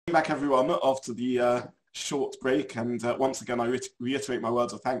back, everyone, after the short break, and once again, I reiterate my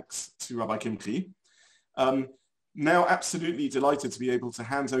words of thanks to Rabbi Kimche. Now, absolutely delighted to be able to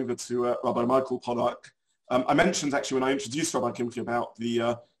hand over to Rabbi Michael Pollak. I mentioned, actually, when I introduced Rabbi Kimche about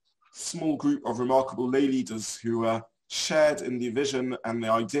the small group of remarkable lay leaders who shared in the vision and the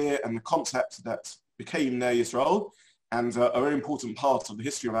idea and the concept that became Ner Yisrael, and a very important part of the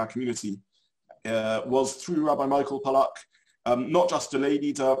history of our community was through Rabbi Michael Pollak. Not just a lay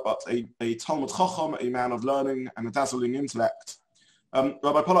leader, but a Talmud Chacham, a man of learning and a dazzling intellect.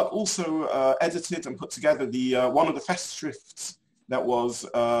 Rabbi Pollak also edited and put together one of the Festschrifts that was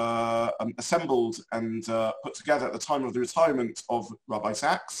assembled and put together at the time of the retirement of Rabbi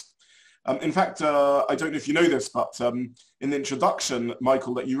Sachs. In fact, I don't know if you know this, but in the introduction,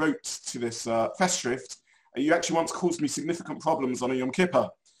 Michael, that you wrote to this Festschrift, you actually once caused me significant problems on a Yom Kippur.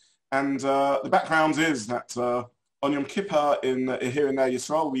 And the background is that on Yom Kippur here in Ner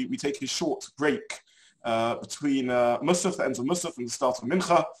Yisrael, we take a short break between Musaf, the end of Musaf, and the start of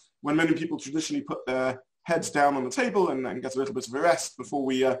Mincha, when many people traditionally put their heads down on the table and get a little bit of a rest before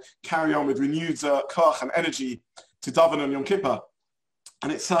we carry on with renewed koach and energy to daven on Yom Kippur.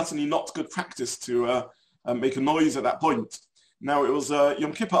 And it's certainly not good practice to make a noise at that point. Now, it was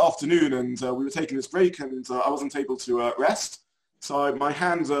Yom Kippur afternoon, and we were taking this break, and I wasn't able to rest. So my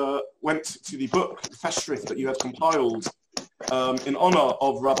hand went to the book, the Festschrift that you had compiled in honor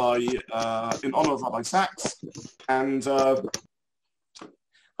of Rabbi Sachs, and I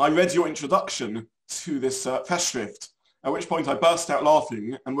read your introduction to this Festschrift. At which point I burst out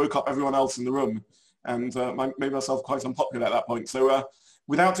laughing and woke up everyone else in the room, and made myself quite unpopular at that point. So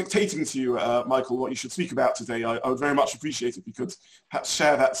without dictating to you, Michael, what you should speak about today, I would very much appreciate it if you could perhaps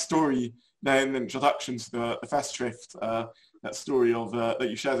share that story there in the introduction to the Festschrift. That story of that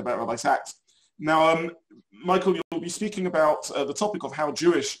you shared about Rabbi Sachs. Now, Michael, you'll be speaking about the topic of how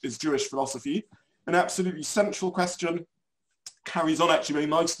Jewish is Jewish philosophy, an absolutely central question, carries on actually very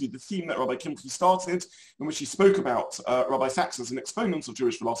nicely the theme that Rabbi Kimche started, in which he spoke about Rabbi Sachs as an exponent of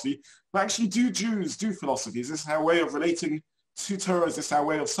Jewish philosophy. But actually, do Jews do philosophy? Is this our way of relating to Torah? Is this our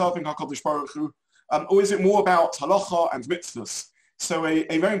way of serving HaKadosh Baruch Hu? Or is it more about halacha and mitzvahs? So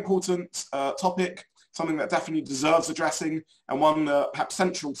a very important topic, something that definitely deserves addressing, and one perhaps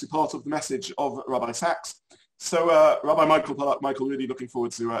central to part of the message of Rabbi Sachs. So Rabbi Michael Pollak, Michael, really looking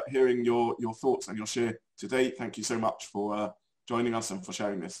forward to hearing your thoughts and your share today. Thank you so much for joining us and for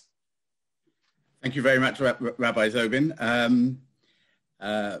sharing this. Thank you very much, Rabbi Zobin.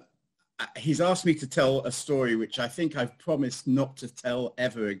 He's asked me to tell a story which I think I've promised not to tell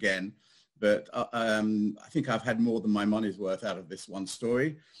ever again. But I think I've had more than my money's worth out of this one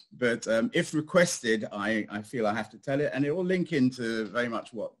story. But if requested, I feel I have to tell it. And it will link into very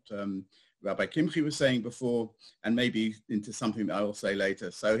much what Rabbi Kimche was saying before, and maybe into something that I will say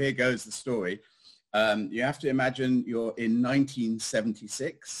later. So here goes the story. You have to imagine you're in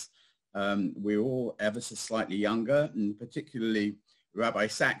 1976. We're all ever so slightly younger, and particularly Rabbi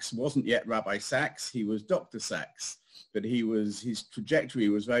Sachs wasn't yet Rabbi Sachs. He was Dr. Sachs. But his trajectory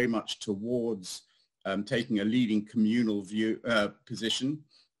was very much towards taking a leading communal position.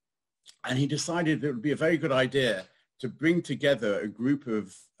 And he decided that it would be a very good idea to bring together a group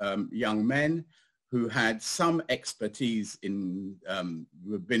of young men who had some expertise in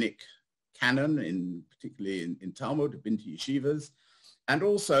rabbinic canon, particularly in Talmud, have been to yeshivas, and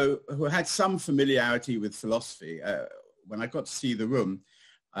also who had some familiarity with philosophy. When I got to see the room,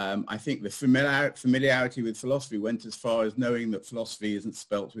 I think the familiarity with philosophy went as far as knowing that philosophy isn't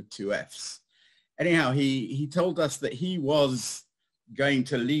spelt with 2 F's. Anyhow, he told us that he was going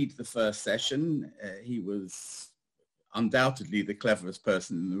to lead the first session. He was undoubtedly the cleverest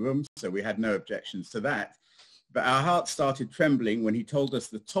person in the room, so we had no objections to that. But our hearts started trembling when he told us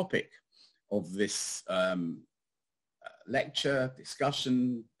the topic of this lecture,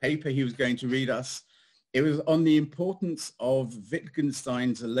 discussion, paper he was going to read us. It was on the importance of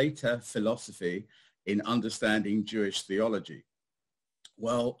Wittgenstein's later philosophy in understanding Jewish theology.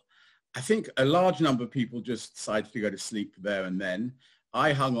 Well, I think a large number of people just decided to go to sleep there and then.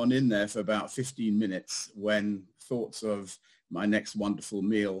 I hung on in there for about 15 minutes when thoughts of my next wonderful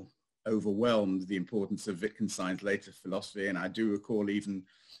meal overwhelmed the importance of Wittgenstein's later philosophy. And I do recall even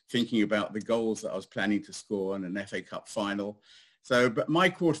thinking about the goals that I was planning to score in an FA Cup final. So, but my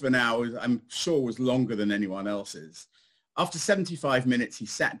quarter of an hour, I'm sure, was longer than anyone else's. After 75 minutes, he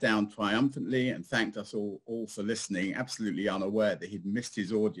sat down triumphantly and thanked us all for listening, absolutely unaware that he'd missed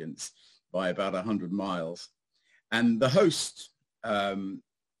his audience by about 100 miles. And the host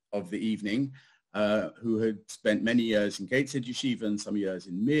of the evening, who had spent many years in Gateshead Yeshiva and some years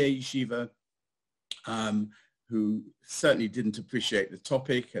in Mir Yeshiva, who certainly didn't appreciate the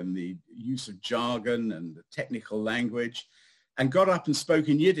topic and the use of jargon and the technical language, and got up and spoke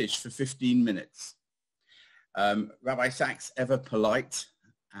in Yiddish for 15 minutes. Rabbi Sachs, ever polite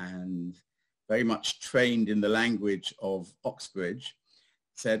and very much trained in the language of Oxbridge,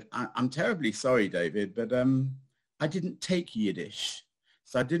 said, I'm terribly sorry, David, but I didn't take Yiddish,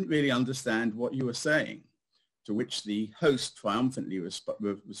 so I didn't really understand what you were saying. To which the host triumphantly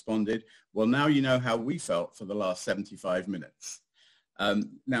responded, well, now you know how we felt for the last 75 minutes.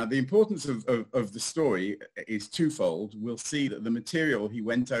 Now, the importance of the story is twofold. We'll see that the material he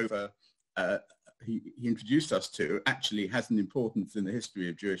went over, he introduced us to, actually has an importance in the history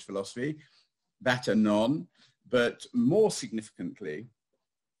of Jewish philosophy, that anon, but more significantly,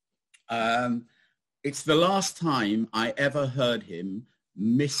 it's the last time I ever heard him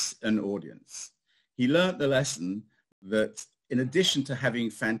miss an audience. He learned the lesson that in addition to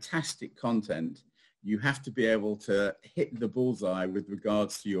having fantastic content, you have to be able to hit the bullseye with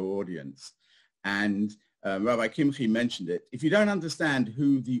regards to your audience. And Rabbi Kimche mentioned it. If you don't understand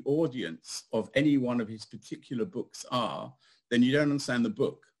who the audience of any one of his particular books are, then you don't understand the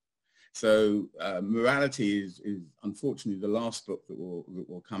book. So Morality is unfortunately the last book that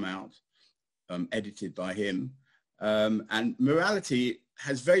will come out, edited by him. And Morality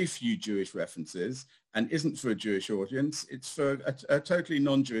has very few Jewish references and isn't for a Jewish audience. It's for a totally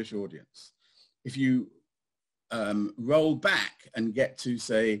non-Jewish audience. If you roll back and get to,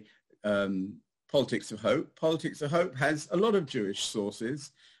 say, Politics of Hope has a lot of Jewish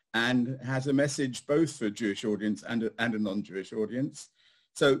sources and has a message both for a Jewish audience and a non-Jewish audience.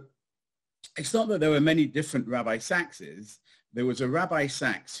 So it's not that there were many different Rabbi Saxes. There was a Rabbi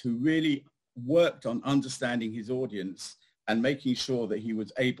Sachs who really worked on understanding his audience and making sure that he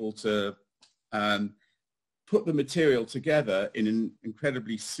was able to put the material together in an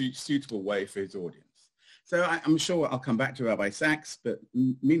incredibly suitable way for his audience. So I'm sure I'll come back to Rabbi Sachs, but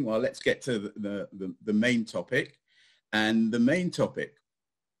meanwhile, let's get to the main topic. And the main topic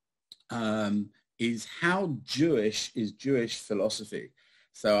is how Jewish is Jewish philosophy.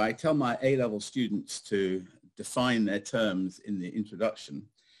 So I tell my A-level students to define their terms in the introduction.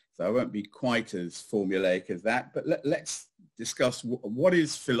 So I won't be quite as formulaic as that, but let's discuss what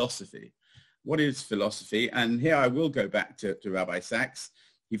is philosophy. What is philosophy? And here I will go back to Rabbi Sachs.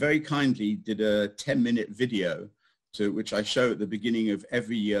 He very kindly did a 10-minute video to which I show at the beginning of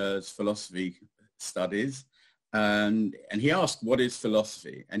every year's philosophy studies. And he asked, what is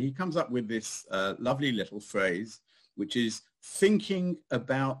philosophy? And he comes up with this lovely little phrase, which is thinking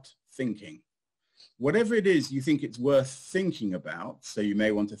about thinking. Whatever it is you think it's worth thinking about, so you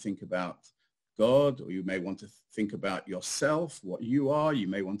may want to think about God, or you may want to think about yourself, what you are. You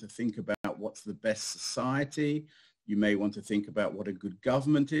may want to think about what's the best society. You may want to think about what a good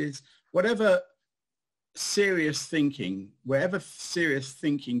government is. Whatever serious thinking, wherever serious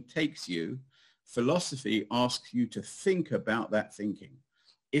thinking takes you, philosophy asks you to think about that thinking.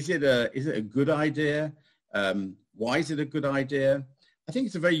 Is it a good idea? Why is it a good idea? I think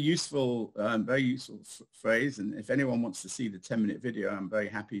it's a very useful phrase, and if anyone wants to see the 10-minute video, I'm very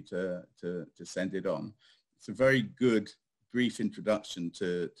happy to send it on. It's a very good, brief introduction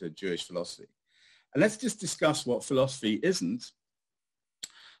to Jewish philosophy. And let's just discuss what philosophy isn't,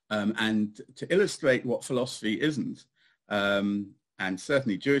 and to illustrate what philosophy isn't, and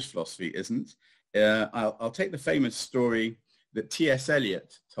certainly Jewish philosophy isn't, I'll take the famous story that T.S.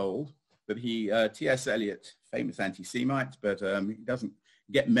 Eliot told, that T.S. Eliot, famous anti-Semite, but he doesn't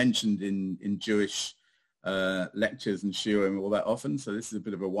get mentioned in Jewish lectures and shiurim all that often, so this is a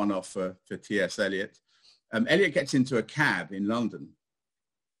bit of a one-off for T.S. Eliot. Eliot gets into a cab in London,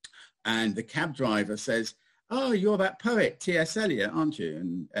 and the cab driver says, oh, you're that poet, T.S. Eliot, aren't you?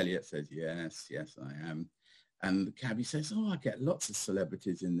 And Eliot says, yes, I am. And the cabbie says, oh, I get lots of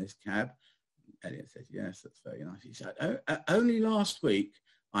celebrities in this cab. Eliot says, yes, that's very nice. He said, only last week,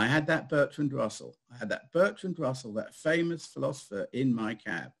 I had that Bertrand Russell. That famous philosopher, in my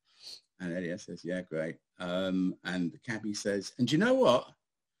cab. And Eliot says, yeah, great. And the cabbie says, and you know what?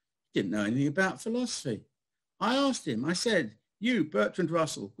 He didn't know anything about philosophy. I asked him, I said, you, Bertrand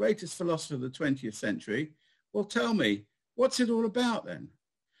Russell, greatest philosopher of the 20th century, well, tell me, what's it all about then?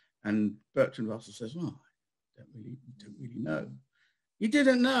 And Bertrand Russell says, well, I don't really know. He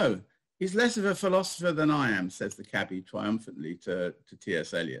didn't know. He's less of a philosopher than I am, says the cabbie triumphantly to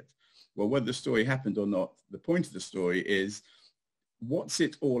T.S. Eliot. Well, whether the story happened or not, the point of the story is, what's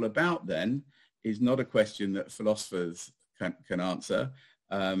it all about then is not a question that philosophers can answer,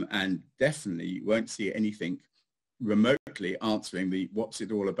 and definitely you won't see anything remotely answering the what's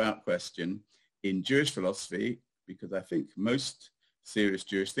it all about question in Jewish philosophy, because I think most serious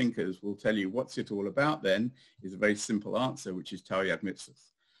Jewish thinkers will tell you what's it all about then is a very simple answer, which is Taryag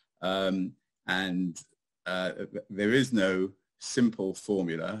mitzvahs. There is no simple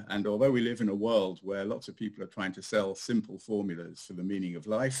formula. And although we live in a world where lots of people are trying to sell simple formulas for the meaning of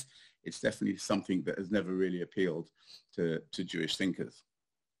life, it's definitely something that has never really appealed to Jewish thinkers.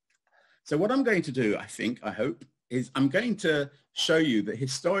 So what I'm going to do, I hope, is I'm going to show you that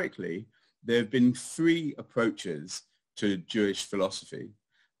historically there have been three approaches to Jewish philosophy.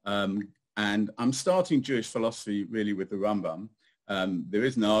 And I'm starting Jewish philosophy really with the Rambam. There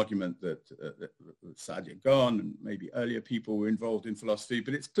is an argument that Saadia Gaon and maybe earlier people were involved in philosophy,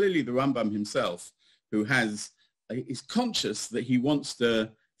 but it's clearly the Rambam himself who is conscious that he wants to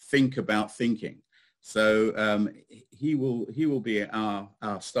think about thinking. So he will be our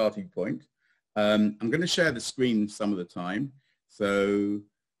starting point. I'm going to share the screen some of the time. So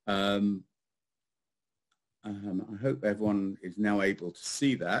I hope everyone is now able to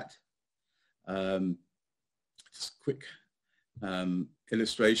see that. Just a quick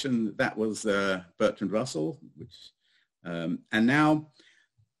illustration. That was Bertrand Russell, and now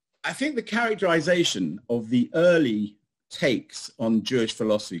I think the characterization of the early takes on Jewish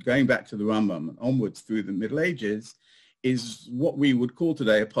philosophy, going back to the Rambam and onwards through the Middle Ages, is what we would call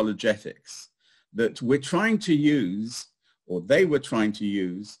today apologetics, that we're trying to use, or they were trying to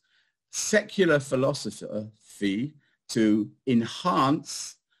use, secular philosophy to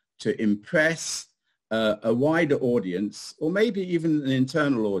enhance, to impress a wider audience, or maybe even an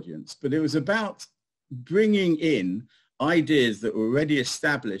internal audience. But it was about bringing in ideas that were already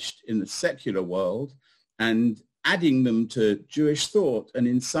established in the secular world and adding them to Jewish thought, and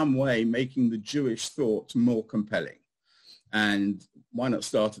in some way making the Jewish thought more compelling. And why not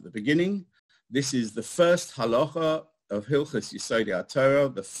start at the beginning? This is the first halacha of Hilchos Yesodei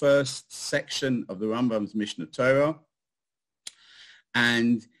HaTorah, the first section of the Rambam's Mishnah Torah.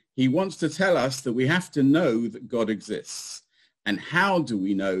 And he wants to tell us that we have to know that God exists. And how do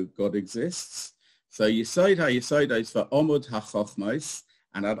we know God exists? So Yesod HaYesodos va'omod ha'chochmos,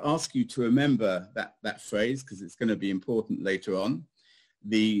 and I'd ask you to remember that phrase because it's going to be important later on.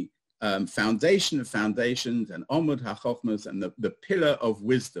 The foundation of foundations and omod ha'chochmos, and the pillar of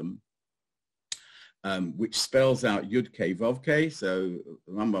wisdom, which spells out Yud Kei Vav Kei. So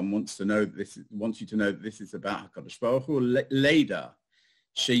Rambam wants you to know that this is about HaKadosh Baruch Hu. Leda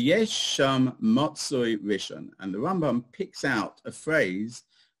sheyesh sham matzoi rishon, and the Rambam picks out a phrase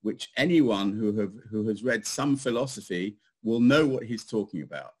which anyone who has read some philosophy will know what he's talking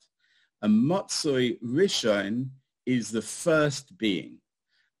about. A matzoi rishon is the first being.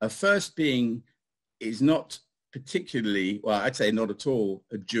 A first being is not particularly, well, I'd say not at all,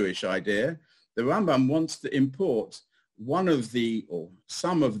 a Jewish idea. The Rambam wants to import one of the, or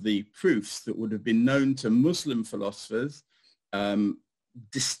some of the proofs that would have been known to Muslim philosophers,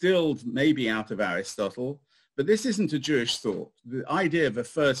 distilled maybe out of Aristotle, but this isn't a Jewish thought. The idea of a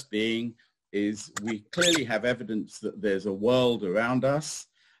first being is we clearly have evidence that there's a world around us.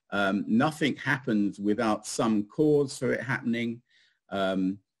 Nothing happens without some cause for it happening.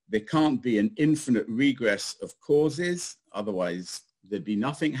 There can't be an infinite regress of causes, otherwise there'd be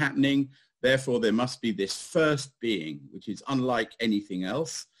nothing happening. Therefore, there must be this first being, which is unlike anything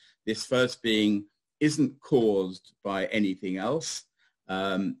else. This first being isn't caused by anything else.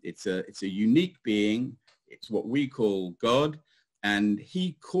 It's a unique being. It's what we call God, and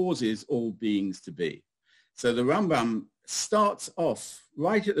he causes all beings to be. So the Rambam starts off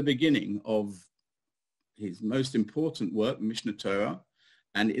right at the beginning of his most important work, Mishnah Torah.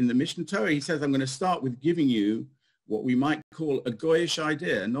 And in the Mishnah Torah, he says, I'm going to start with giving you what we might call a Goyish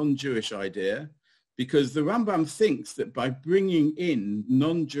idea, a non-Jewish idea, because the Rambam thinks that by bringing in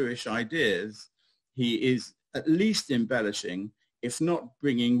non-Jewish ideas, he is at least embellishing, if not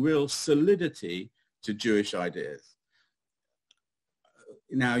bringing real solidity to Jewish ideas.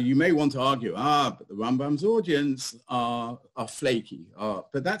 Now, you may want to argue, but the Rambam's audience are flaky.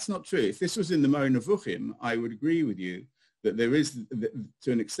 But that's not true. If this was in the Moreh Nevuchim, I would agree with you that there is,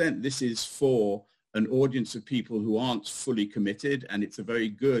 to an extent, this is for an audience of people who aren't fully committed, and it's a very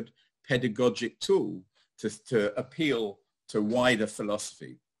good pedagogic tool to appeal to wider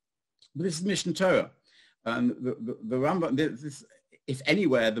philosophy. But this is Mishnah Torah. And the Rambam, if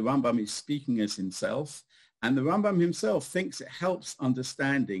anywhere, the Rambam is speaking as himself, and the Rambam himself thinks it helps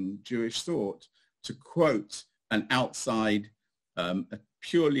understanding Jewish thought to quote an outside, a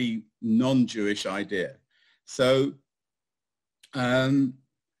purely non-Jewish idea. So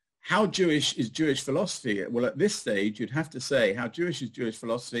how Jewish is Jewish philosophy? Well, at this stage, you'd have to say how Jewish is Jewish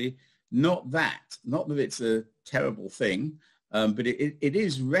philosophy, not that it's a terrible thing, but it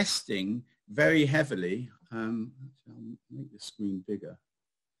is resting very heavily, I'll make the screen bigger.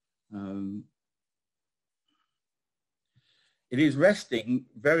 It is resting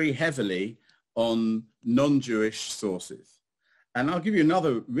very heavily on non-Jewish sources. And I'll give you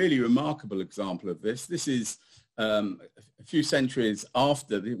another really remarkable example of this. This is a few centuries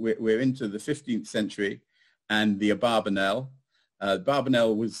after, we're into the 15th century, and the Abarbanel.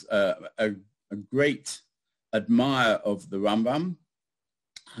 Abarbanel was a great admirer of the Rambam,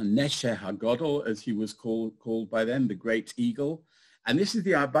 Nesher HaGodol, as he was called by them, the great eagle. And this is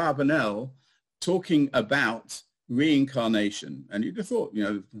the Abarbanel talking about reincarnation. And you'd have thought, you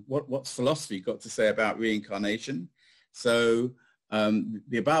know, what's philosophy got to say about reincarnation? So the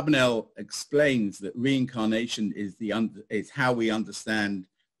Abarbanel explains that reincarnation is how we understand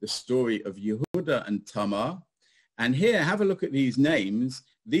the story of Yehuda and Tamar. And here, have a look at these names.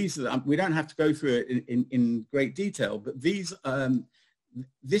 These are, we don't have to go through it in great detail, but these,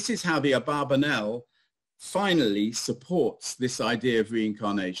 this is how the Abarbanel finally supports this idea of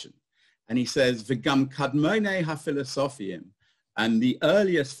reincarnation. And he says, V'gam kadmone ha-philosophim, and the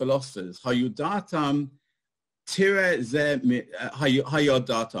earliest philosophers, hayudatam tire ze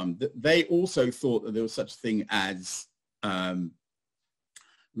hayodatam, they also thought that there was such a thing as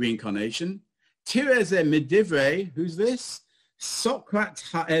reincarnation. Tire ze medivre, who's this? Socrates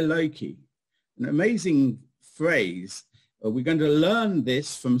ha-eloki, an amazing phrase. We're going to learn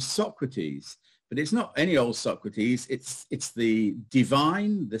this from Socrates. But it's not any old Socrates. It's the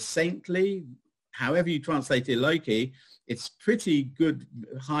divine, the saintly, however you translate Eloki, it's pretty good,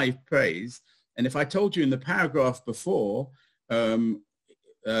 high praise. And if I told you in the paragraph before, the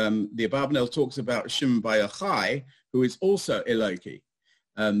Abarbanel talks about Shimon Bar Yochai, who is also Eloki.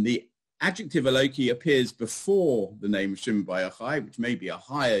 The adjective Eloki appears before the name Shimon Bar Yochai, which may be a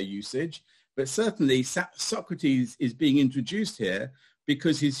higher usage, but certainly Socrates is being introduced here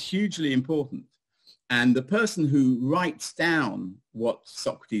because he's hugely important. And the person who writes down what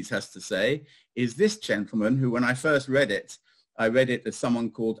Socrates has to say is this gentleman who, when I first read it, I read it as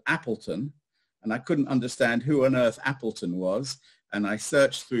someone called Appleton, and I couldn't understand who on earth Appleton was. And I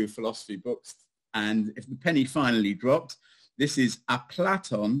searched through philosophy books, and if the penny finally dropped, this is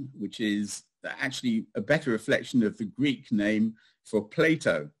Aplaton, which is actually a better reflection of the Greek name for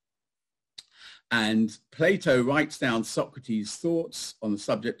Plato. And Plato writes down Socrates' thoughts on the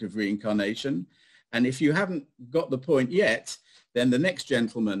subject of reincarnation. And if you haven't got the point yet, then the next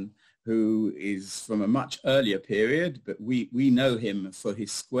gentleman, who is from a much earlier period, but we know him for his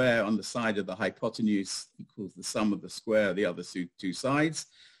square on the side of the hypotenuse equals the sum of the square of the other two sides.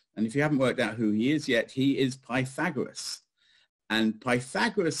 And if you haven't worked out who he is yet, he is Pythagoras. And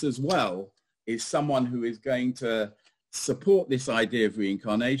Pythagoras as well is someone who is going to support this idea of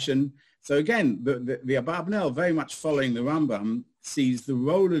reincarnation. So again, the Abarbanel, very much following the Rambam, sees the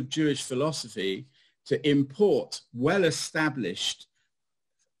role of Jewish philosophy to import well-established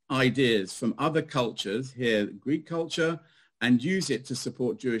ideas from other cultures, here Greek culture, and use it to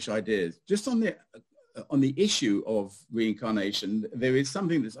support Jewish ideas. Just on the issue of reincarnation, there is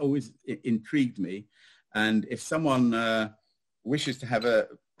something that's always intrigued me, and if someone wishes to have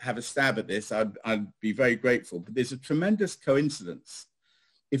a stab at this, I'd be very grateful. But there's a tremendous coincidence.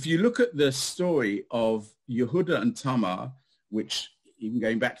 If you look at the story of Yehuda and Tamar, which, even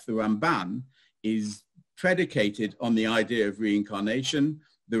going back to the Ramban, is predicated on the idea of reincarnation,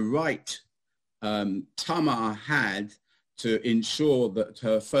 the right Tamar had to ensure that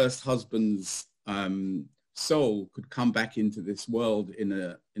her first husband's soul could come back into this world in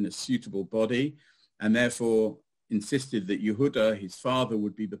a suitable body, and therefore insisted that Yehuda, his father,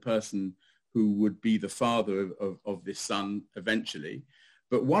 would be the person who would be the father of this son eventually.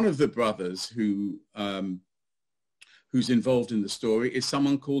 But one of the brothers who's involved in the story is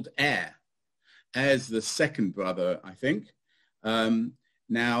someone called Er. Er's the second brother, I think.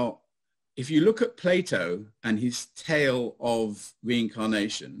 Now, if you look at Plato and his tale of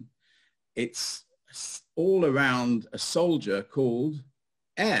reincarnation, it's all around a soldier called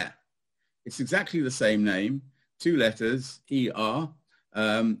Er. It's exactly the same name, two letters, E-R,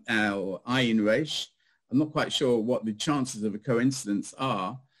 or Ayin Resh. I'm not quite sure what the chances of a coincidence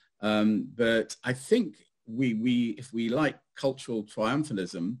are, but I think if we like cultural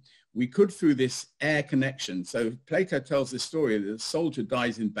triumphalism, we could, through this air connection. So Plato tells this story that a soldier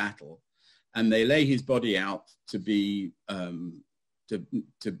dies in battle, and they lay his body out to be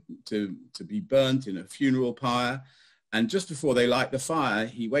be burnt in a funeral pyre. And just before they light the fire,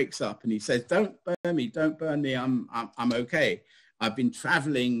 he wakes up and he says, "Don't burn me, don't burn me. I'm okay. I've been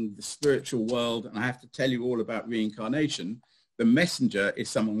traveling the spiritual world, and I have to tell you all about reincarnation." The messenger is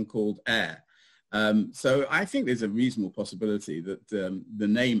someone called Er. So I think there's a reasonable possibility that the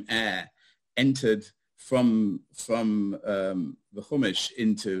name Er entered from the Chumash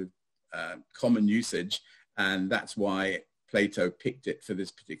into common usage, and that's why Plato picked it for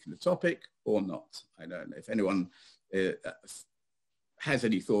this particular topic or not. I don't know. If anyone has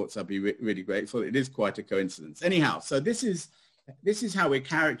any thoughts, I'd be really grateful. It is quite a coincidence. Anyhow, so this is how we're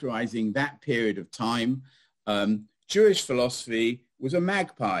characterizing that period of time. Jewish philosophy was a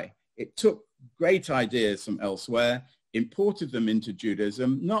magpie. It took great ideas from elsewhere, imported them into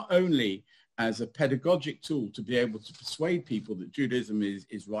Judaism, not only as a pedagogic tool to be able to persuade people that Judaism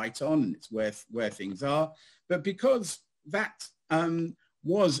is right on and it's where things are, but because that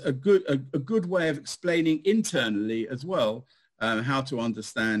was a good way of explaining internally as well how to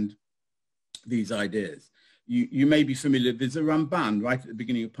understand these ideas. You may be familiar, there's a Ramban right at the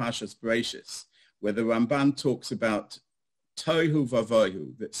beginning of Parshas Bereshis, where the Ramban talks about tohu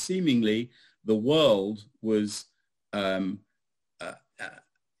vavohu, that seemingly the world was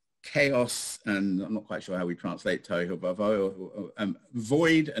chaos, and I'm not quite sure how we translate tohu vavohu,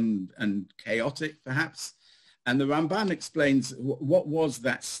 void and chaotic perhaps. And the Ramban explains what was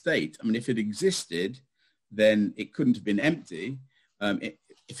that state. I mean, if it existed, then it couldn't have been empty.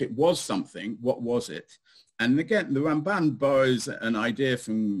 If it was something, what was it? And again, the Ramban borrows an idea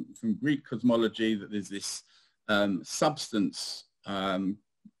from Greek cosmology that there's this substance, sort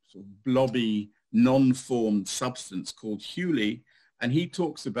of blobby, non-formed substance called Huli, and he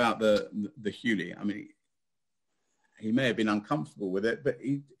talks about the Huli. I mean, he may have been uncomfortable with it, but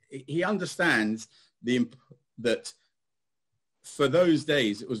he understands that for those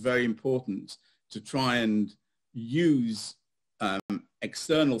days it was very important to try and use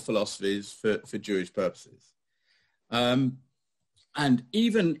external philosophies for Jewish purposes. And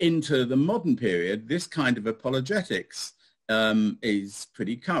even into the modern period, this kind of apologetics is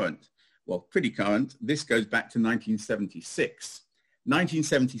pretty current. Well, pretty current. This goes back to 1976.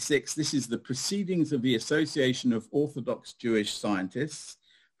 1976, this is the Proceedings of the Association of Orthodox Jewish Scientists,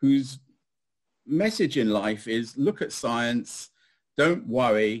 whose message in life is look at science, don't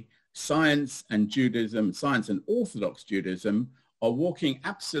worry, science and Judaism, science and Orthodox Judaism are walking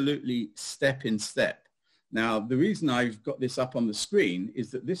absolutely step in step. Now, the reason I've got this up on the screen is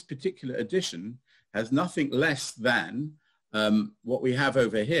that this particular edition has nothing less than what we have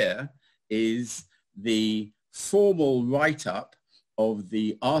over here is the formal write-up of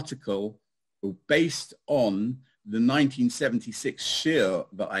the article based on the 1976 shir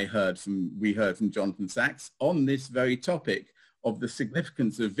that we heard from Jonathan Sachs on this very topic of the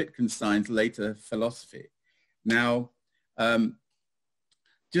significance of Wittgenstein's later philosophy. Now,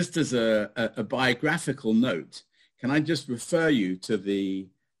 just as a biographical note, can I just refer you to the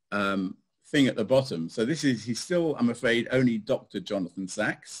thing at the bottom? So he's still, I'm afraid, only Dr. Jonathan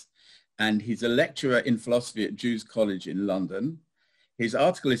Sachs, and he's a lecturer in philosophy at Jews College in London. His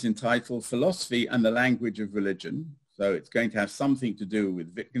article is entitled Philosophy and the Language of Religion. So it's going to have something to do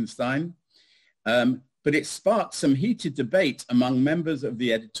with Wittgenstein. But it sparked some heated debate among members of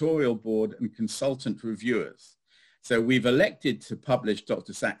the editorial board and consultant reviewers. So we've elected to publish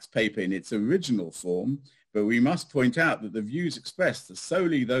Dr. Sachs' paper in its original form, but we must point out that the views expressed are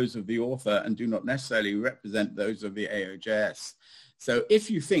solely those of the author and do not necessarily represent those of the AOJS. So if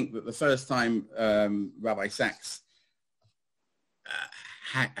you think that the first time Rabbi Sachs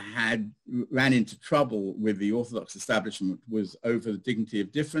ran into trouble with the Orthodox establishment was over the dignity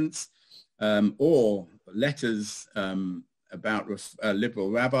of difference, or letters about liberal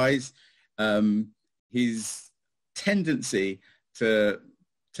rabbis, his tendency to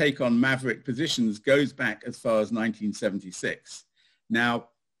take on maverick positions goes back as far as 1976. Now,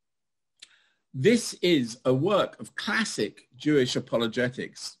 this is a work of classic Jewish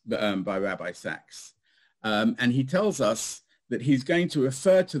apologetics by Rabbi Sachs. And he tells us that he's going to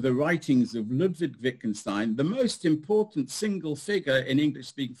refer to the writings of Ludwig Wittgenstein, the most important single figure in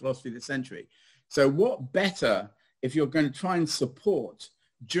English-speaking philosophy of the century. So what better, if you're going to try and support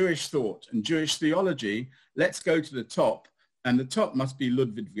Jewish thought and Jewish theology, let's go to the top, and the top must be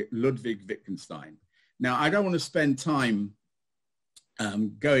Ludwig Wittgenstein. Now, I don't want to spend time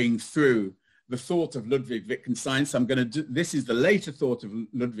going through the thought of Ludwig Wittgenstein, so I'm going to do, this is the later thought of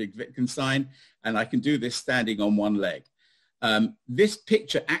Ludwig Wittgenstein, and I can do this standing on one leg. This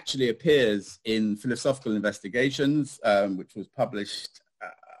picture actually appears in Philosophical Investigations, which was published,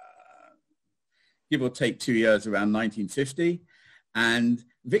 give or take 2 years, around 1950. And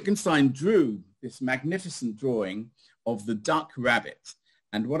Wittgenstein drew this magnificent drawing of the duck rabbit.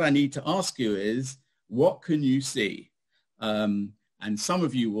 And what I need to ask you is, what can you see? And some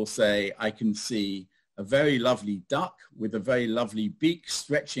of you will say, I can see a very lovely duck with a very lovely beak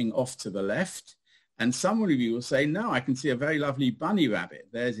stretching off to the left. And some of you will say, no, I can see a very lovely bunny rabbit.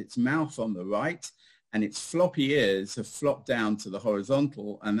 There's its mouth on the right, and its floppy ears have flopped down to the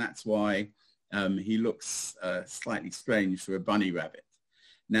horizontal, and that's why he looks slightly strange for a bunny rabbit.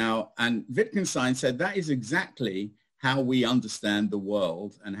 Now, and Wittgenstein said that is exactly how we understand the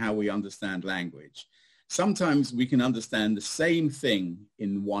world and how we understand language. Sometimes we can understand the same thing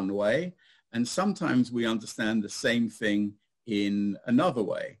in one way, and sometimes we understand the same thing in another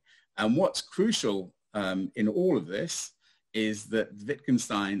way. And what's crucial in all of this is that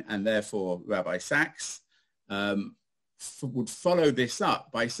Wittgenstein, and therefore Rabbi Sachs, would follow this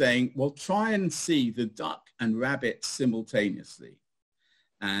up by saying, well, try and see the duck and rabbit simultaneously.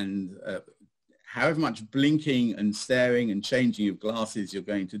 And however much blinking and staring and changing of glasses you're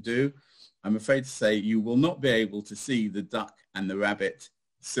going to do, I'm afraid to say you will not be able to see the duck and the rabbit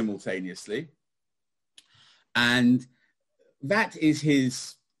simultaneously. And that is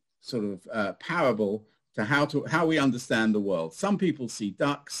his sort of parable to how we understand the world. Some people see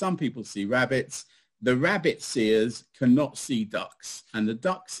ducks, some people see rabbits. The rabbit seers cannot see ducks, and the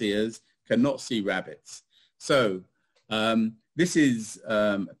duck seers cannot see rabbits. So this is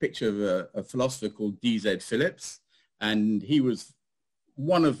a picture of a philosopher called D.Z. Phillips, and he was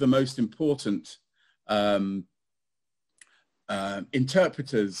one of the most important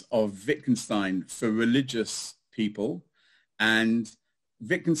interpreters of Wittgenstein for religious people. And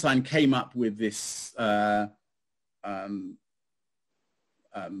Wittgenstein came up with this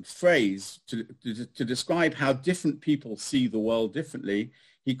phrase to describe how different people see the world differently.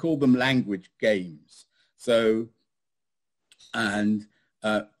 He called them language games. So, and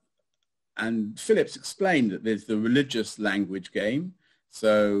Phillips explained that there's the religious language game.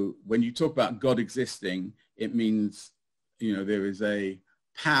 So when you talk about God existing, it means, you know, there is a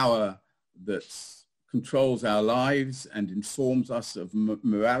power that controls our lives and informs us of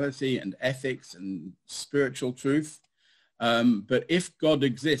morality and ethics and spiritual truth. But if God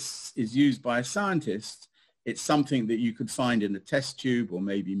exists is used by a scientist, it's something that you could find in a test tube or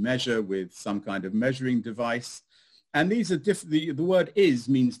maybe measure with some kind of measuring device. And these are different. The word is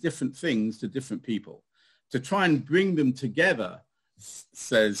means different things to different people. To try and bring them together,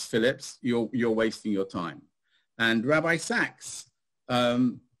 says Phillips, you're wasting your time. And Rabbi Sachs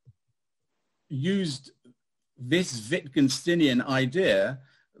used this Wittgensteinian idea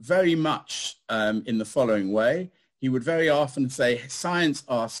very much in the following way. He would very often say, science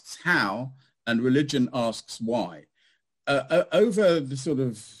asks how and religion asks why. Over the sort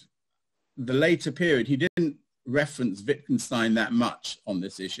of the later period, he didn't reference Wittgenstein that much on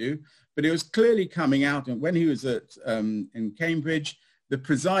this issue, but it was clearly coming out. And when he was in Cambridge, the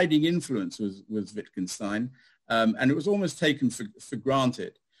presiding influence was Wittgenstein, and it was almost taken for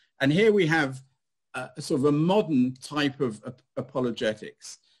granted. And here we have a sort of a modern type of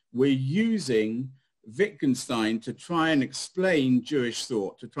apologetics. We're using Wittgenstein to try and explain Jewish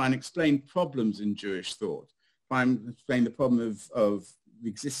thought, to try and explain problems in Jewish thought, try and explain the problem of the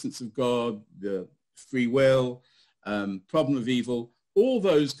existence of God, the free will, problem of evil. All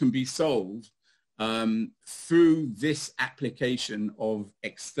those can be solved through this application of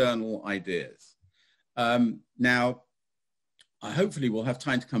external ideas. Now, I hopefully will have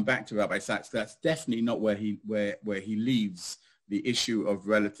time to come back to Rabbi Sachs. That's definitely not where he leaves the issue of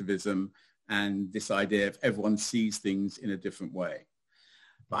relativism and this idea of everyone sees things in a different way.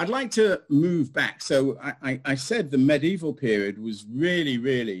 But I'd like to move back. So I said the medieval period was really,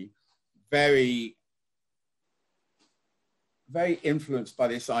 really very, very influenced by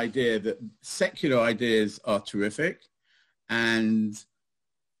this idea that secular ideas are terrific and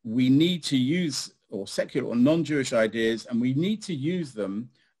we need to use, or secular or non-Jewish ideas, and we need to use them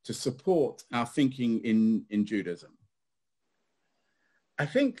to support our thinking in Judaism. I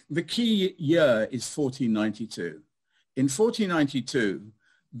think the key year is 1492. In 1492,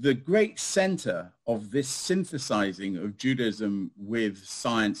 the great center of this synthesizing of Judaism with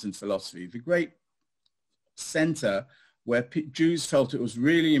science and philosophy, the great center where Jews felt it was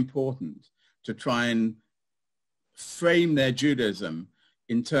really important to try and frame their Judaism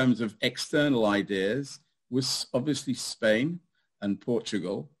in terms of external ideas, was obviously Spain and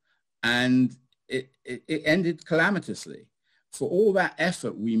Portugal, and it ended calamitously. For all that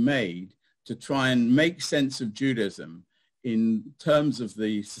effort we made to try and make sense of Judaism in terms of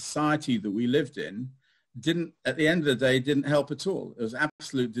the society that we lived in, at the end of the day, didn't help at all. It was an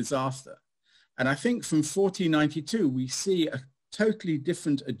absolute disaster. And I think from 1492, we see a totally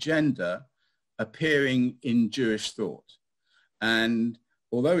different agenda appearing in Jewish thought. And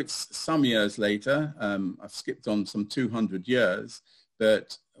although it's some years later, I've skipped on some 200 years,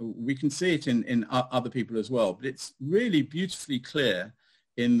 but we can see it in other people as well. But it's really beautifully clear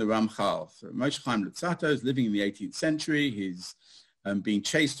in the Ramchal. So Moshe Chaim Luzzatto is living in the 18th century. He's being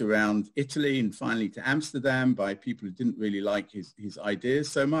chased around Italy and finally to Amsterdam by people who didn't really like his ideas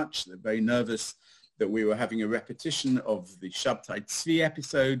so much. They're very nervous that we were having a repetition of the Shabtai Tzvi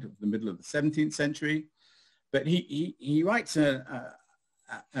episode of the middle of the 17th century. But he writes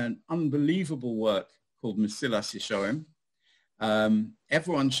an unbelievable work called Mesilas Yesharim.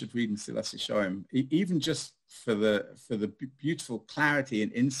 Everyone should read Mesilas Yesharim, even just for the beautiful clarity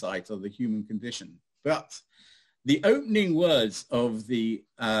and insight of the human condition. But the opening words of the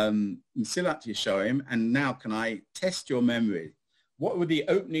Mesilas Yesharim, and now can I test your memory? What were the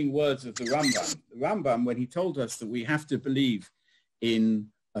opening words of the Rambam? The Rambam, when he told us that we have to believe in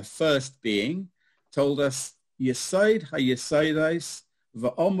a first being, told us, Yesod ha-Yesodais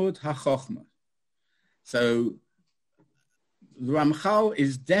v'omud ha-Chochmah. So the Ramchal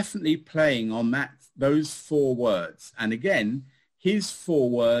is definitely playing on those four words. And again, his four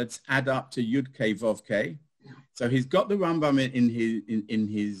words add up to Yud Kei Vav Kei. So he's got the Rambam in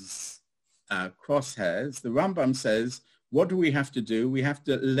his crosshairs. The Rambam says, what do we have to do? We have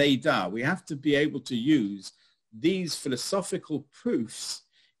to lay down. We have to be able to use these philosophical proofs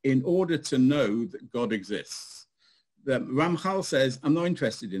in order to know that God exists. The Ramchal says, I'm not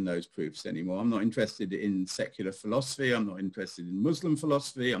interested in those proofs anymore. I'm not interested in secular philosophy. I'm not interested in Muslim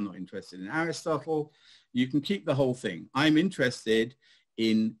philosophy. I'm not interested in Aristotle. You can keep the whole thing. I'm interested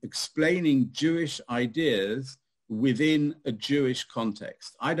in explaining Jewish ideas within a Jewish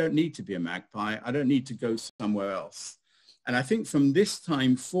context. I don't need to be a magpie. I don't need to go somewhere else. And I think from this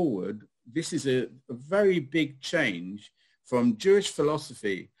time forward, this is a very big change from Jewish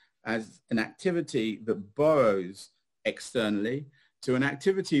philosophy as an activity that borrows externally to an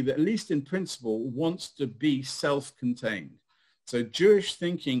activity that, at least in principle, wants to be self-contained. So Jewish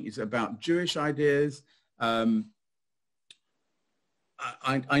thinking is about Jewish ideas. I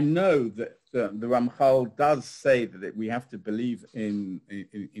know that the Ramchal does say that we have to believe in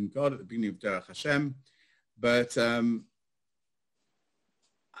God at the beginning of Derech Hashem, but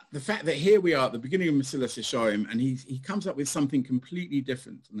the fact that here we are at the beginning of Mesilas Yesharim and he comes up with something completely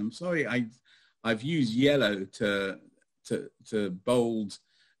different. And I'm sorry, I've used yellow to bold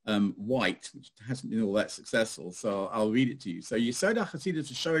white, which hasn't been all that successful. So I'll read it to you. So Yesod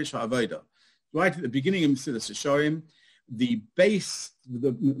HaChasidus Shoresh HaAvoda, right at the beginning of Mesilas Yesharim, the base,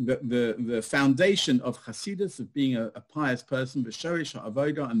 the foundation of Hasidus, of being a pious person, Shoresh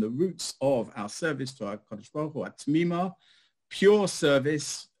HaAvoda, and the roots of our service to our Kadosh Baruch Hu, Atmima, pure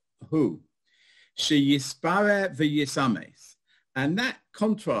service, who? Sheyispare v'yisames. And that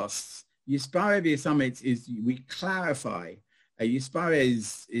contrasts, Yispare v'yisames is we clarify. Yispare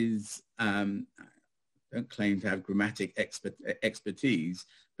is don't claim to have grammatic expertise,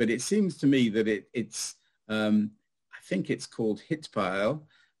 but it seems to me that it's I think it's called hitpael,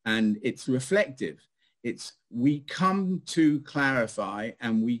 and it's reflective. It's we come to clarify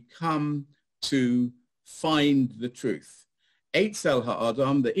and we come to find the truth. Eitzel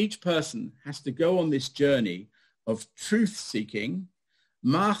ha'adam, that each person has to go on this journey of truth seeking.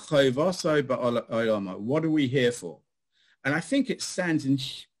 Ma chayvasai ba'olama, what are we here for? And I think it stands in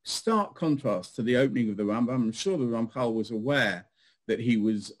stark contrast to the opening of the Rambam. I'm sure the Ramchal was aware that he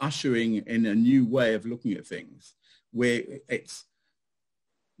was ushering in a new way of looking at things, where it's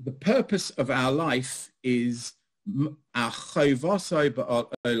the purpose of our life is our chayvasai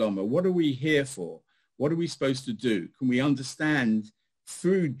ba'olama. What are we here for? What are we supposed to do? Can we understand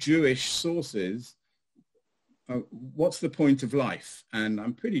through Jewish sources what's the point of life? And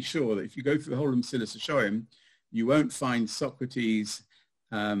I'm pretty sure that if you go through the whole of Mesilas Yesharim, you won't find Socrates,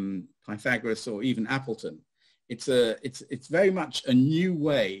 Pythagoras, or even Appleton. It's very much a new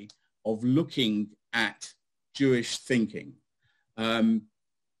way of looking at Jewish thinking. If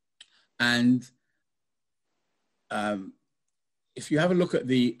you have a look at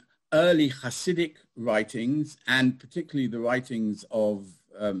the early Hasidic writings, and particularly the writings of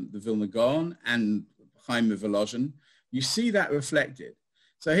the Vilna Gaon and Chaim Volozhin, you see that reflected.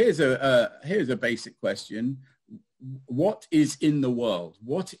 So here's a basic question. What is in the world?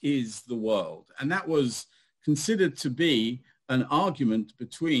 What is the world? And that was considered to be an argument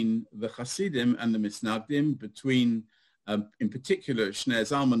between the Hasidim and the Misnagdim, between, in particular, Shneur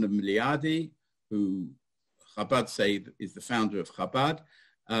Zalman of Miliadi, who Chabad say is the founder of Chabad,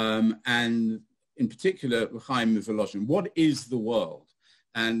 and in particular, Chaim Volozhin. What is the world?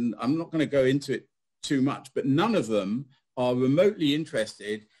 And I'm not going to go into it too much, but none of them are remotely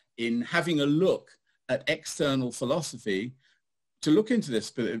interested in having a look at external philosophy to look into this.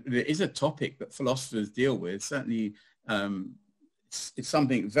 But it is a topic that philosophers deal with. Certainly, it's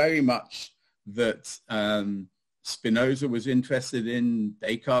something very much that Spinoza was interested in,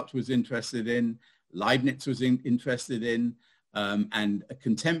 Descartes was interested in, Leibniz was interested in. and a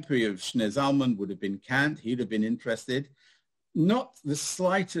contemporary of Schnee Zalman would have been Kant. He'd have been interested. Not the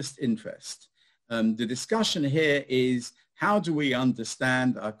slightest interest. The discussion here is, how do we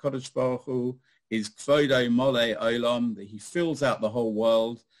understand HaKadosh Baruch Hu is Kvodo Mole Olam, that he fills out the whole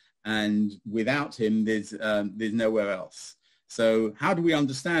world, and without him there's nowhere else. So how do we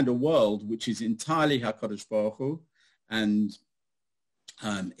understand a world which is entirely HaKadosh Baruch Hu? And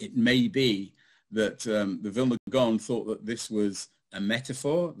it may be that the Vilna Gaon thought that this was a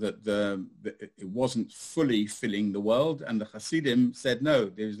metaphor, that it wasn't fully filling the world, and the Hasidim said, no,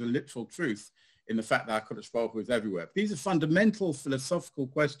 there's a literal truth in the fact that HaKadosh Baruch Hu is everywhere. These are fundamental philosophical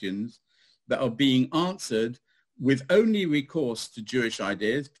questions that are being answered with only recourse to Jewish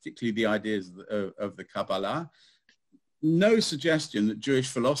ideas, particularly the ideas of the Kabbalah. No suggestion that Jewish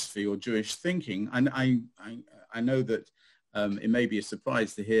philosophy or Jewish thinking, and I know that it may be a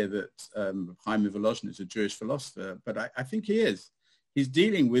surprise to hear that Chaim Volozhin is a Jewish philosopher, but I think he is. He's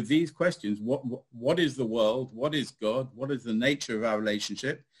dealing with these questions. What is the world? What is God? What is the nature of our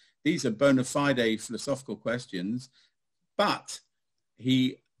relationship? These are bona fide philosophical questions, but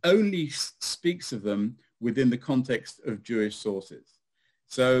he only speaks of them within the context of Jewish sources.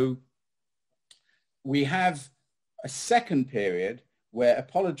 So we have a second period where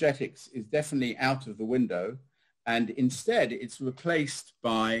apologetics is definitely out of the window, and instead it's replaced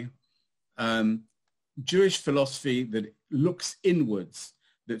by Jewish philosophy that looks inwards,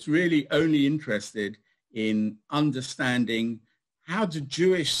 that's really only interested in understanding how do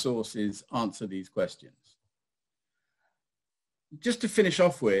Jewish sources answer these questions. Just to finish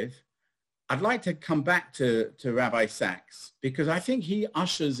off with, I'd like to come back to Rabbi Sachs, because I think he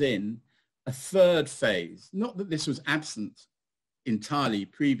ushers in a third phase. Not that this was absent entirely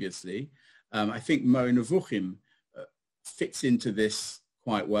previously. I think Moreh Nevuchim fits into this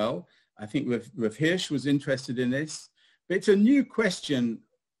quite well. I think Rav Hirsch was interested in this, but it's a new question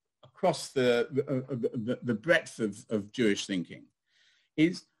across the breadth of Jewish thinking.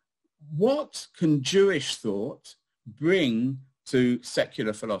 Is what can Jewish thought bring to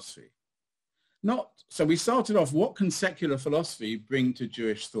secular philosophy? So we started off, what can secular philosophy bring to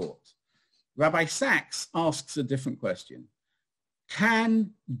Jewish thought? Rabbi Sachs asks a different question.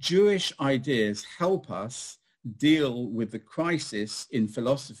 Can Jewish ideas help us deal with the crisis in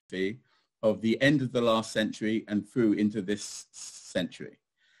philosophy of the end of the last century and through into this century?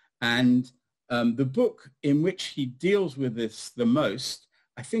 And the book in which he deals with this the most,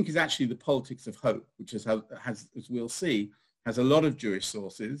 I think, is actually The Politics of Hope, which has, as we'll see, has a lot of Jewish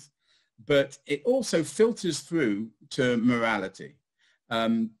sources, but it also filters through to morality.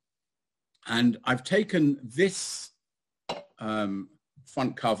 And I've taken this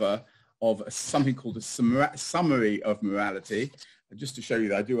front cover of something called a summary of morality, just to show you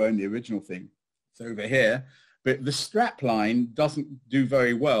that I do own the original thing. It's over here, but the strap line doesn't do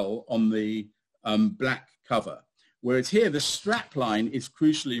very well on the black cover, whereas here the strap line is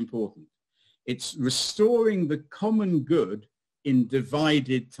crucially important. It's restoring the common good in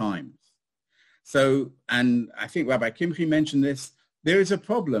divided times. So, and I think Rabbi Kimche mentioned this, there is a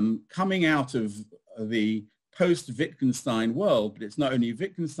problem coming out of the post-Wittgenstein world, but it's not only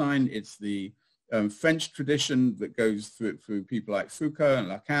Wittgenstein, it's the French tradition that goes through people like Foucault and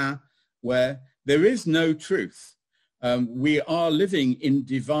Lacan, where there is no truth. We are living in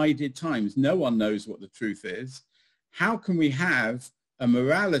divided times. No one knows what the truth is. How can we have a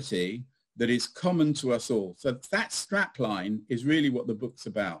morality that is common to us all? So that strapline is really what the book's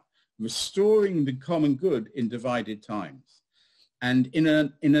about, restoring the common good in divided times. And in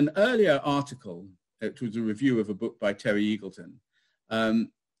an earlier article, it was a review of a book by Terry Eagleton,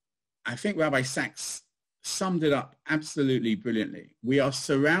 I think Rabbi Sachs summed it up absolutely brilliantly. We are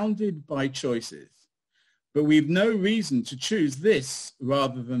surrounded by choices, but we've no reason to choose this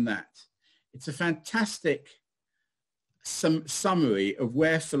rather than that. It's a fantastic summary of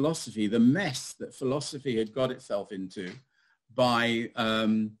where philosophy, the mess that philosophy had got itself into by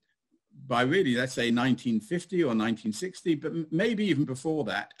really, let's say, 1950 or 1960, but maybe even before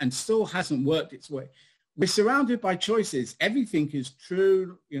that, and still hasn't worked its way. We're surrounded by choices. Everything is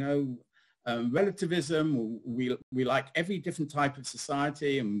true, relativism. We like every different type of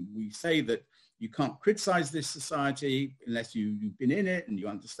society, and we say that you can't criticize this society unless you've been in it and you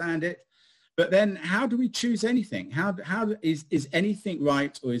understand it. But then how do we choose anything? How is anything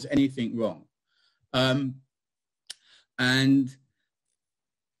right or is anything wrong?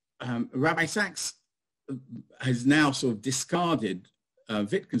 Rabbi Sachs has now sort of discarded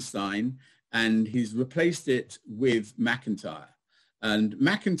Wittgenstein, and he's replaced it with McIntyre. And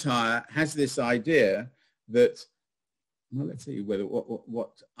McIntyre has this idea that, well, let's see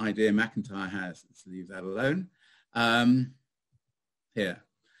what idea McIntyre has. Let's leave that alone. here.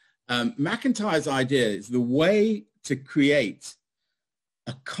 McIntyre's idea is the way to create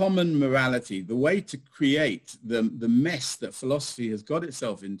a common morality, the way to create the mess that philosophy has got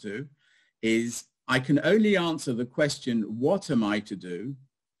itself into is I can only answer the question, what am I to do,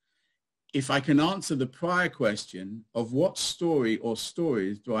 if I can answer the prior question of what story or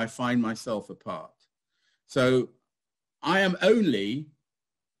stories do I find myself a part. So I'm only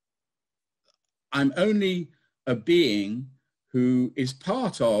a being who is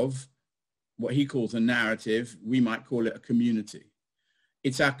part of what he calls a narrative. We might call it a community.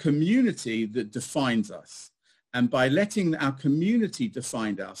 It's our community that defines us. And by letting our community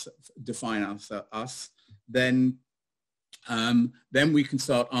define us, then we can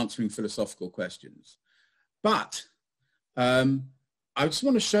start answering philosophical questions. But I just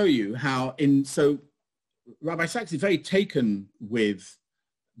want to show you how so Rabbi Sachs is very taken with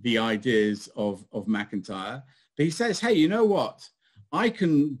the ideas of McIntyre, but he says, hey, you know what? I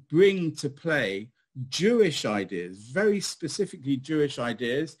can bring to play Jewish ideas, very specifically Jewish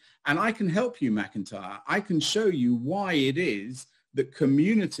ideas, and I can help you, McIntyre. I can show you why it is that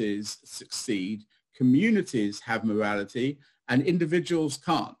communities succeed, communities have morality, and individuals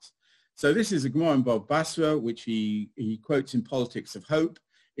can't. So this is a Gemara in Bava Basra, which he quotes in Politics of Hope.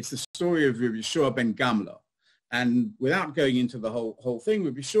 It's the story of Rabbi Yeshua ben Gamla. And without going into the whole thing,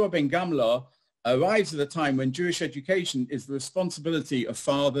 Rabbi Yeshua ben Gamla arrives at a time when Jewish education is the responsibility of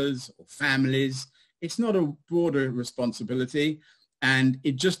fathers or families. It's not a broader responsibility, and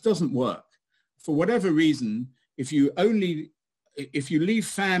it just doesn't work. For whatever reason, if you leave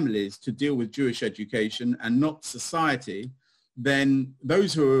families to deal with Jewish education and not society, then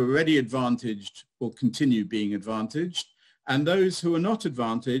those who are already advantaged will continue being advantaged, and those who are not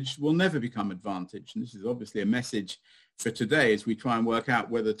advantaged will never become advantaged. And this is obviously a message for today as we try and work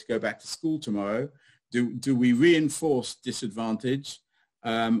out whether to go back to school tomorrow. Do we reinforce disadvantage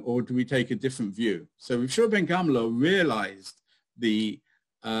or do we take a different view? So Yeshua ben Gamla realized the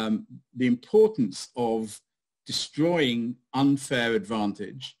importance of destroying unfair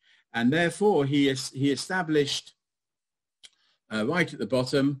advantage, and therefore he established right at the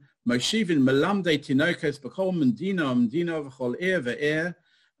bottom, Moshivin Melamde Tinokes B'chol Mendina V'chol Ir Ve'ir.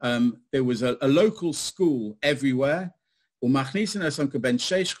 There was a local school everywhere, and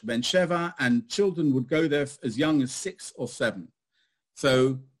children would go there as young as 6 or 7.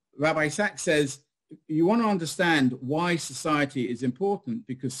 So Rabbi Sachs says, you want to understand why society is important,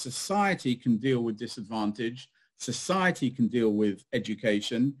 because society can deal with disadvantage, society can deal with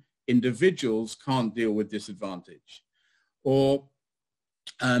education, individuals can't deal with disadvantage. Or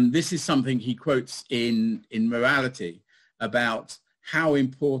this is something he quotes in morality about how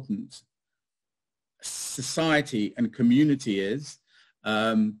important society and community is.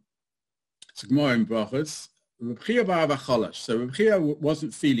 It's Gemara in Brachos. So Reb Chia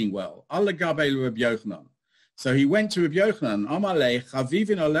wasn't feeling well. So he went to Reb Yochanan. Amalei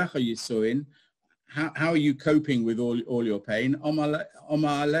chavivin alecha yisuin. How are you coping with all your pain?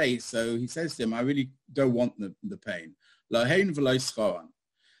 Amalei. So he says to him, I really don't want the pain. Lahein v'lo scharan.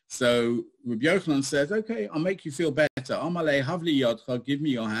 So Rabbi Yochanan says, okay, I'll make you feel better. Amalei havli yadcha, give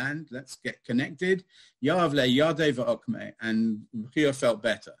me your hand. Let's get connected. Yavle yadei v'okme. And Rabbi Chia felt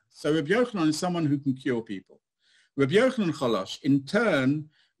better. So Rabbi Yochanan is someone who can cure people. Rabbi Yochanan chalash. In turn,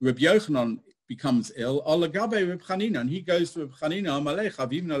 Rabbi Yochanan becomes ill. Alagabe Rabbi Chanina. And he goes to Rabbi Chanina. Amalei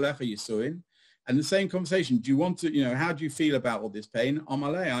chavim alecha yisuin. And the same conversation. Do you want to, how do you feel about all this pain?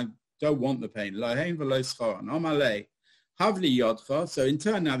 Amalei, I don't want the pain. Lahein v'lo scharan. Amalei. Havli Yadcha. So in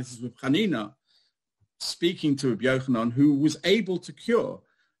turn now this is Reb Chanina speaking to Reb Yochanan, who was able to cure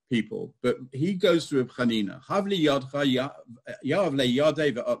people, but he goes to Reb Chanina. Havli Yadcha Yavle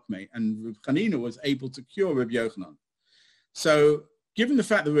Yadei Ve'okme, and Reb Chanina was able to cure Reb Yochanan. So given the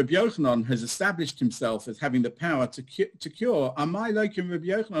fact that Reb Yochanan has established himself as having the power to cure, Amai Lokim Reb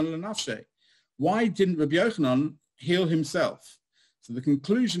Yochanan L'nafshe. Why didn't Reb Yochanan heal himself? So the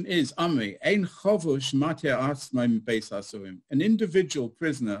conclusion is, Amri, ein chovush matir asmai beis hasurim. An individual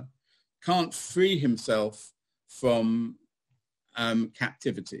prisoner can't free himself from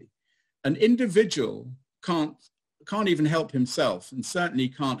captivity. An individual can't even help himself, and certainly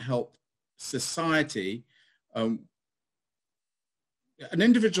can't help society. An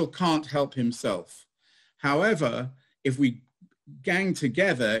individual can't help himself. However, if we gang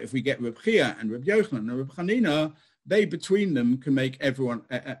together, if we get Reb Chia and Reb Yochanan and Reb Chanina, they between them can make everyone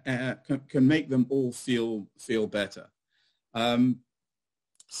can make them all feel better.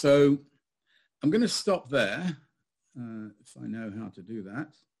 So I'm going to stop there if I know how to do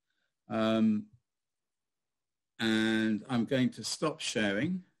that, and I'm going to stop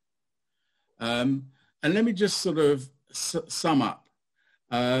sharing. And let me just sort of sum up.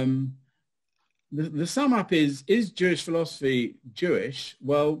 The sum up is Jewish philosophy Jewish?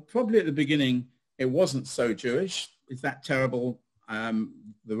 Well, probably at the beginning it wasn't so Jewish. It's that terrible.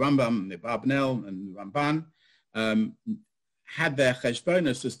 The Rambam, the Barbanel and the Ramban had their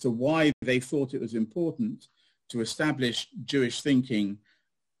cheshbonos as to why they thought it was important to establish Jewish thinking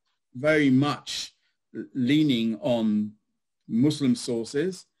very much leaning on Muslim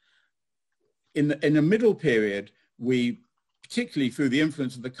sources. In the middle period, we, particularly through the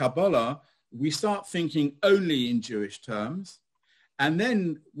influence of the Kabbalah, we start thinking only in Jewish terms. And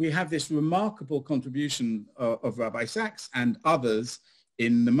then we have this remarkable contribution of Rabbi Sachs and others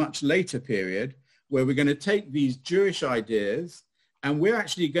in the much later period, where we're going to take these Jewish ideas and we're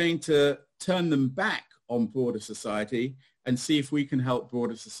actually going to turn them back on broader society and see if we can help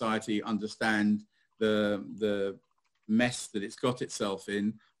broader society understand the mess that it's got itself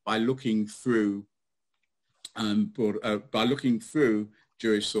in by looking through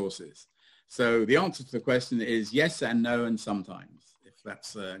Jewish sources. So the answer to the question is yes and no and sometimes, if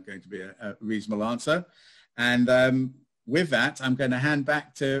that's going to be a reasonable answer. And with that, I'm going to hand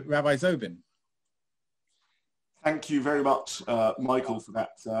back to Rabbi Zobin. Thank you very much, Michael, for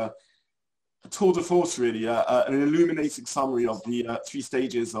that tour de force, really, an illuminating summary of the three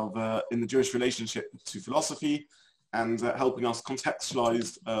stages of in the Jewish relationship to philosophy, and helping us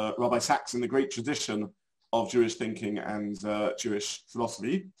contextualize Rabbi Sachs in the great tradition of Jewish thinking and Jewish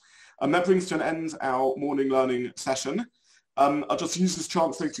philosophy. And that brings to an end our morning learning session. I'll just use this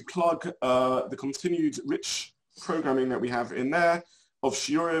chance though to plug the continued rich programming that we have in there of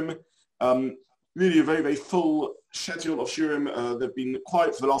shiurim. Really a very, very full schedule of shiurim. They've been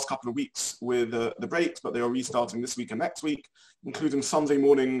quiet for the last couple of weeks with the breaks, but they are restarting this week and next week, including Sunday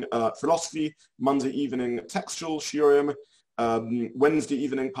morning philosophy, Monday evening textual shiurim, Wednesday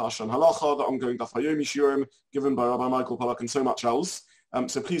evening Parsha and Halacha, the ongoing Daf Hayomi shiurim given by Rabbi Michael Pollak, and so much else.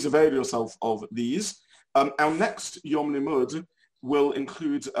 So please avail yourself of these. Our next Yom Limmud will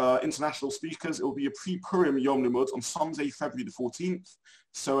include international speakers. It will be a pre-Purim Yom Limmud on Sunday, February the 14th.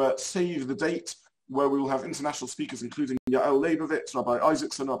 So save the date, where we will have international speakers, including Yael Leibovitz, Rabbi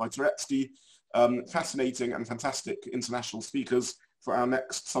Isaacson, Rabbi Turetsky, fascinating and fantastic international speakers for our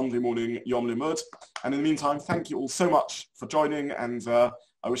next Sunday morning Yom Limmud. And in the meantime, thank you all so much for joining, and I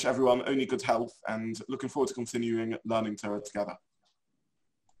wish everyone only good health, and looking forward to continuing learning Torah together.